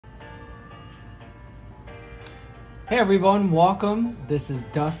Hey everyone, welcome. This is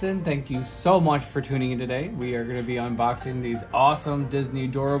Dustin. Thank you so much for tuning in today. We are going to be unboxing these awesome Disney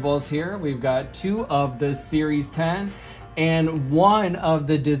Doorables here. We've got 2 of the Series 10 and 1 of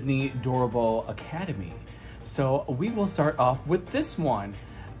the Disney Doorables Academy. So we will start off with this one.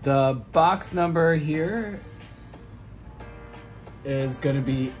 The box number here is going to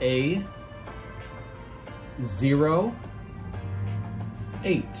be A08.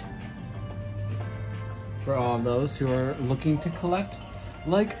 For all of those who are looking to collect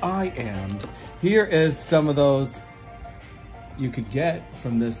like I am. Here is some of those you could get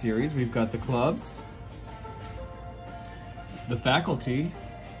from this series. We've got the clubs, the faculty,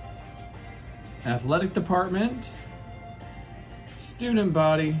 athletic department, student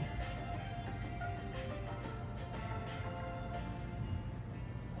body,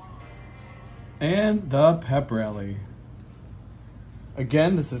 and the pep rally.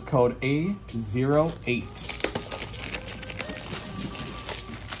 Again, this is code A08.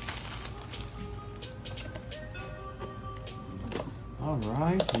 All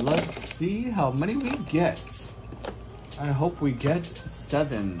right, let's see how many we get. I hope we get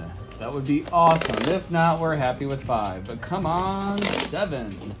 7. That would be awesome. If not, we're happy with 5. But come on,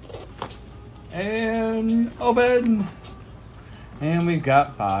 7. And open. And we've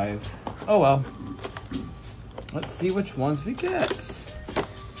got 5. Oh well. Let's see which ones we get.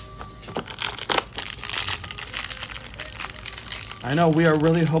 I know we are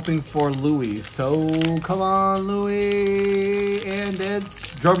really hoping for Louis, so come on, Louis. And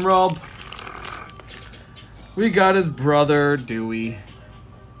it's, drum roll, we got his brother, Dewey.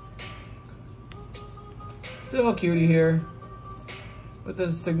 Still a cutie here with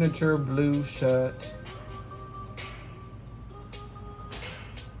his signature blue shirt.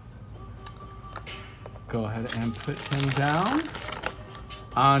 Go ahead and put him down.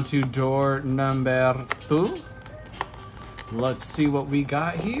 On to door number 2. Let's see what we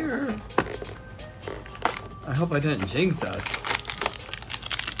got here. I hope I didn't jinx us.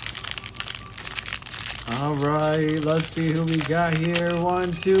 All right, let's see who we got here.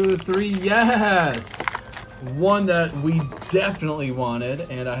 1, 2, 3, yes! One that we definitely wanted,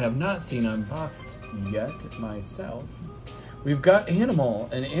 and I have not seen unboxed yet myself. We've got Animal,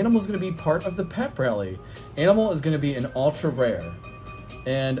 and Animal's gonna be part of the pep rally. Animal is gonna be an ultra rare.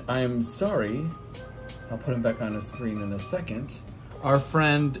 And I'm sorry, I'll put him back on the screen in a second. Our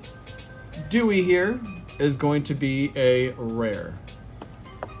friend Dewey here is going to be a rare.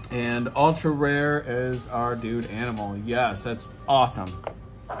 And ultra rare is our dude Animal. Yes, that's awesome.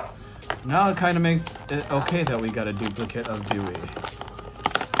 Now it kind of makes it okay that we got a duplicate of Dewey.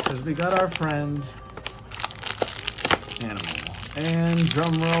 Because we got our friend Animal. And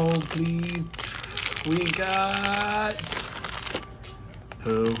drum roll, please. We got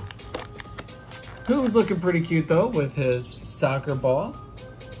Pooh. Pooh's looking pretty cute though with his soccer ball.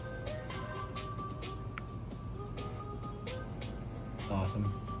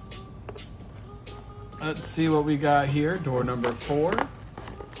 Awesome. Let's see what we got here. Door number 4.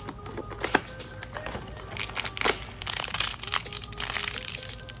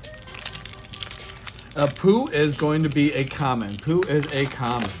 Pooh is going to be a common. Pooh is a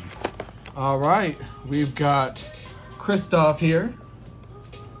common. All right, we've got Kristoff here.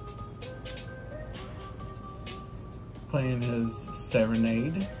 Playing his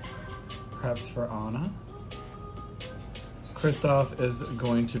serenade, perhaps for Anna. Kristoff is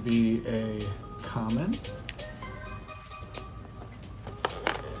going to be a common.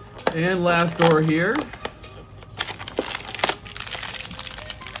 And last door here.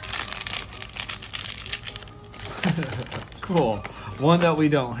 Cool. One that we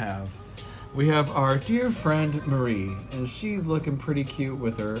don't have. We have our dear friend Marie, and she's looking pretty cute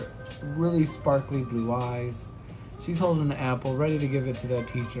with her really sparkly blue eyes. She's holding an apple, ready to give it to that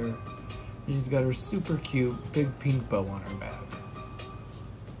teacher. And she's got her super cute big pink bow on her back.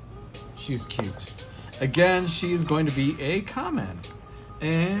 She's cute. Again, she's going to be a common.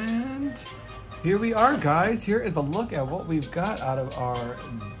 And here we are, guys. Here is a look at what we've got out of our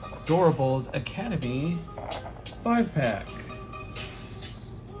Doorables Academy 5-pack.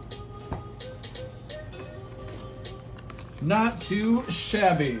 Not too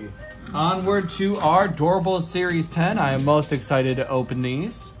shabby. Onward to our Doorables Series 10. I am most excited to open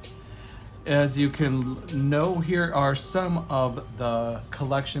these. As you can know, here are some of the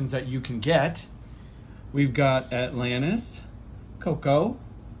collections that you can get. We've got Atlantis, Coco,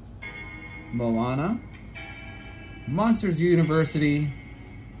 Moana, Monsters University,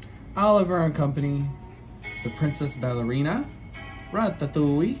 Oliver and Company, The Princess Ballerina,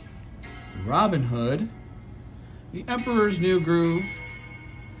 Ratatouille, Robin Hood, The Emperor's New Groove,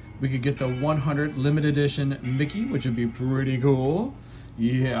 We could get the 100 limited edition Mickey, which would be pretty cool.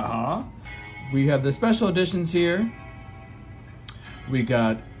 Yeah. We have the special editions here. We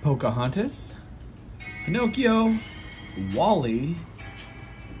got Pocahontas, Pinocchio, Wall-E,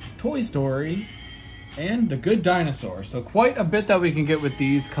 Toy Story, and The Good Dinosaur. So quite a bit that we can get with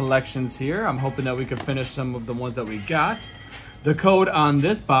these collections here. I'm hoping that we can finish some of the ones that we got. The code on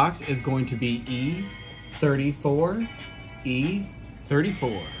this box is going to be E34,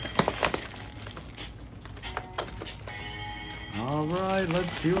 E34. All right,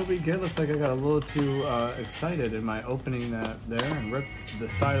 let's see what we get. Looks like I got a little too excited in my opening that there and ripped the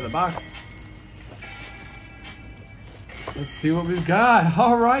side of the box. Let's see what we've got.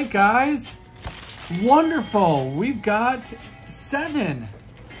 All right, guys. Wonderful. We've got 7.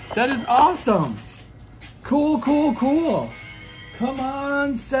 That is awesome. Cool, cool, cool. Come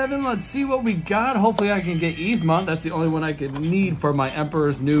on, 7. Let's see what we got. Hopefully I can get Yzma. That's the only one I could need for my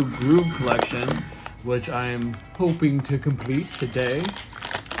Emperor's New Groove collection, which I'm hoping to complete today.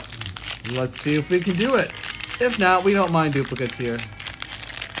 Let's see if we can do it. If not, we don't mind duplicates here.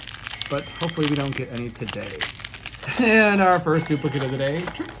 But hopefully we don't get any today. And our first duplicate of the day,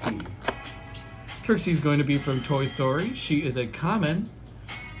 Trixie. Trixie's going to be from Toy Story. She is a common.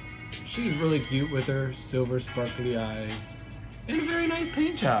 She's really cute with her silver sparkly eyes and a very nice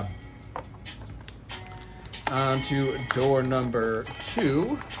paint job. On to door number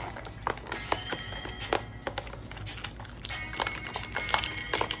 2.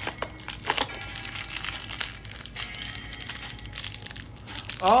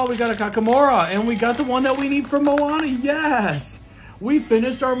 Oh, we got a Kakamora, and we got the one that we need from Moana. Yes! We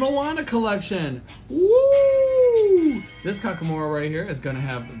finished our Moana collection. Woo! This Kakamora right here is gonna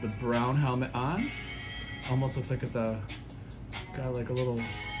have the brown helmet on. Almost looks like it's got like a little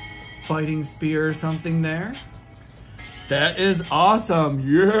fighting spear or something there. That is awesome,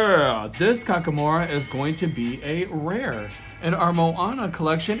 yeah! This Kakamora is going to be a rare, and our Moana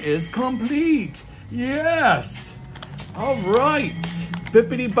collection is complete. Yes! All right,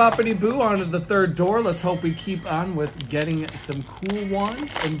 bippity boppity boo, onto the 3rd door. Let's hope we keep on with getting some cool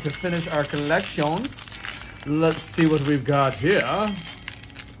ones and to finish our collections. Let's see what we've got here.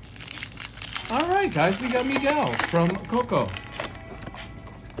 All right, guys, we got Miguel from Coco.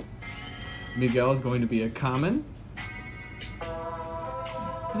 Miguel is going to be a common.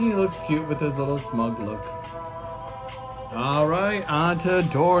 And he looks cute with his little smug look. All right, on to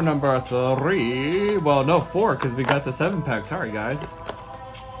door number 3. Well, no, 4, because we got the 7-pack. Sorry, guys.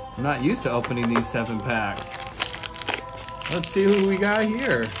 I'm not used to opening these 7-packs. Let's see who we got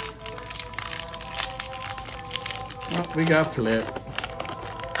here. Oh, we got Flip.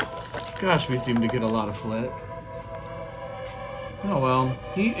 Gosh, we seem to get a lot of Flip. Oh, well,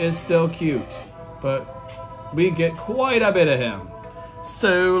 he is still cute, but we get quite a bit of him.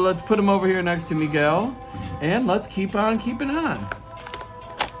 So let's put him over here next to Miguel, and let's keep on keeping on.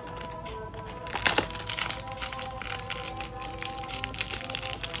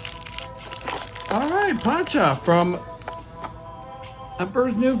 All right, Pacha from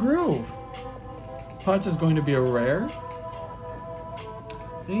Emperor's New Groove. Pacha's going to be a rare,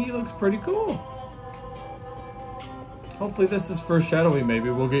 and he looks pretty cool. Hopefully this is foreshadowing. Maybe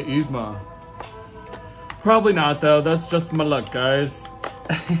we'll get Yzma. Probably not, though. That's just my luck, guys.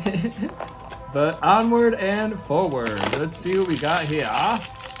 But onward and forward. Let's see what we got here.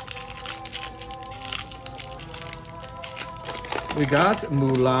 We got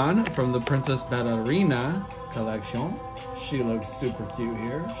Mulan from the Princess Ballerina collection. She looks super cute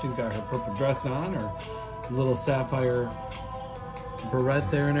here. She's got her purple dress on, her little sapphire barrette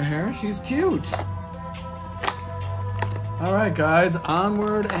there in her hair. She's cute. All right, guys,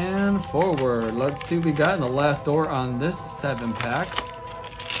 onward and forward. Let's see what we got in the last door on this 7-pack.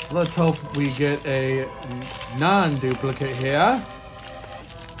 Let's hope we get a non-duplicate here.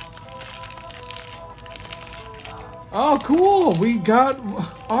 Oh, cool. We got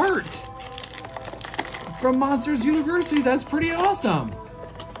art from Monsters University. That's pretty awesome.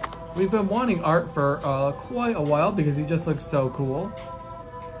 We've been wanting art for quite a while because he just looks so cool.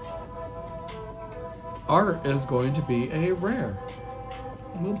 Art is going to be a rare.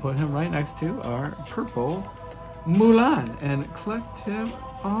 We'll put him right next to our purple Mulan and collect him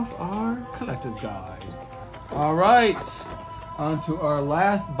off our collector's guide. All right, on to our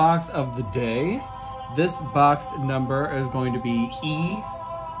last box of the day. This box number is going to be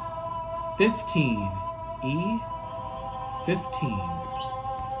E15. E15.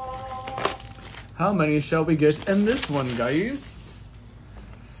 How many shall we get in this one, guys?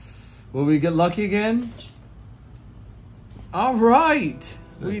 Will we get lucky again? All right,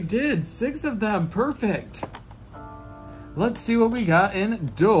 we did 6 of them, perfect. Let's see what we got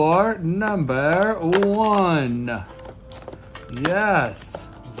in door number 1. Yes,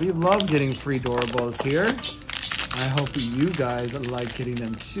 we love getting free Doorables here. I hope you guys like getting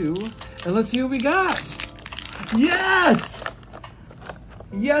them too. And let's see what we got. Yes!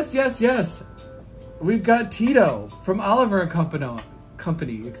 Yes, yes, yes. We've got Tito from Oliver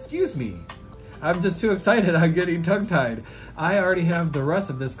Company. Excuse me. I'm just too excited. I'm getting tongue-tied. I already have the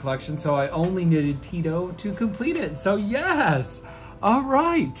rest of this collection, so I only needed Tito to complete it. So yes. All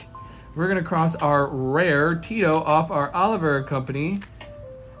right. We're going to cross our rare Tito off our Oliver Company.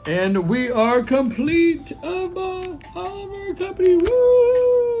 And we are complete of Oliver Company.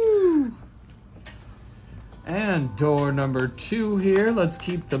 Woo! And door number 2 here. Let's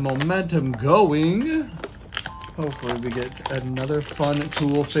keep the momentum going. Hopefully we get another fun,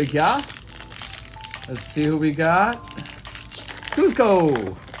 cool figure. Let's see who we got.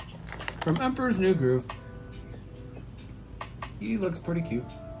 Cusco from Emperor's New Groove. He looks pretty cute.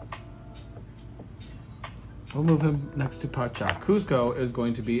 We'll move him next to Pacha. Cusco is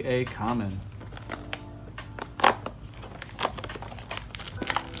going to be a common.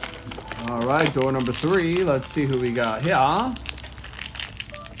 All right, door number 3. Let's see who we got here.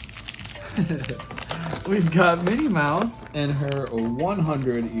 We've got Minnie Mouse in her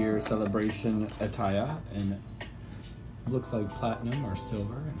 100-year celebration attire, and looks like platinum or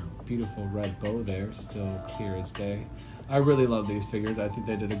silver, and a beautiful red bow there, still clear as day. I really love these figures. I think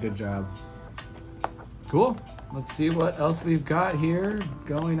they did a good job. Cool. Let's see what else we've got here.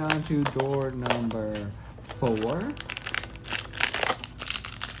 Going on to door number 4.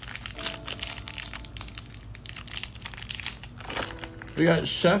 We got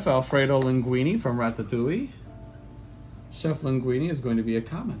Chef Alfredo Linguini from Ratatouille. Chef Linguini is going to be a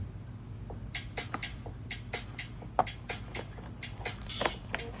common.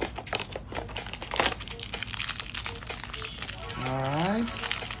 All right.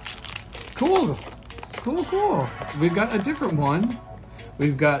 Cool. Cool, cool. We've got a different one.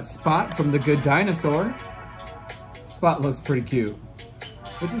 We've got Spot from The Good Dinosaur. Spot looks pretty cute,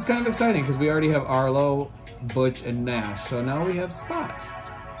 which is kind of exciting because we already have Arlo, Butch, and Nash. So now we have Spot.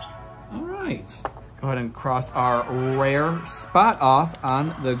 All right. Go ahead and cross our rare Spot off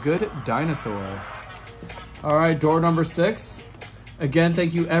on The Good Dinosaur. All right, door number 6. Again,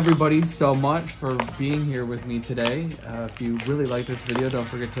 thank you everybody so much for being here with me today. If you really like this video, don't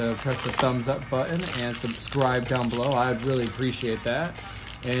forget to press the thumbs up button and subscribe down below. I'd really appreciate that.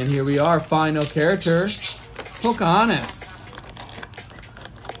 And here we are, final character, Pocahontas.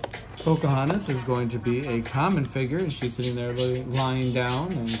 Pocahontas is going to be a common figure, and she's sitting there lying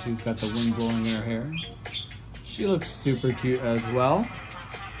down, and she's got the wind blowing in her hair. She looks super cute as well.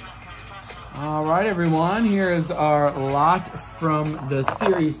 All right, everyone, here is our lot from the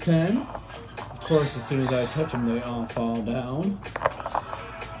Series 10. Of course, as soon as I touch them, they all fall down.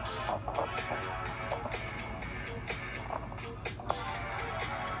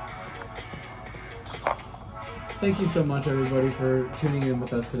 Thank you so much, everybody, for tuning in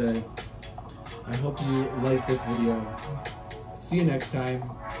with us today. I hope you liked this video. See you next time,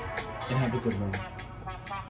 and have a good one.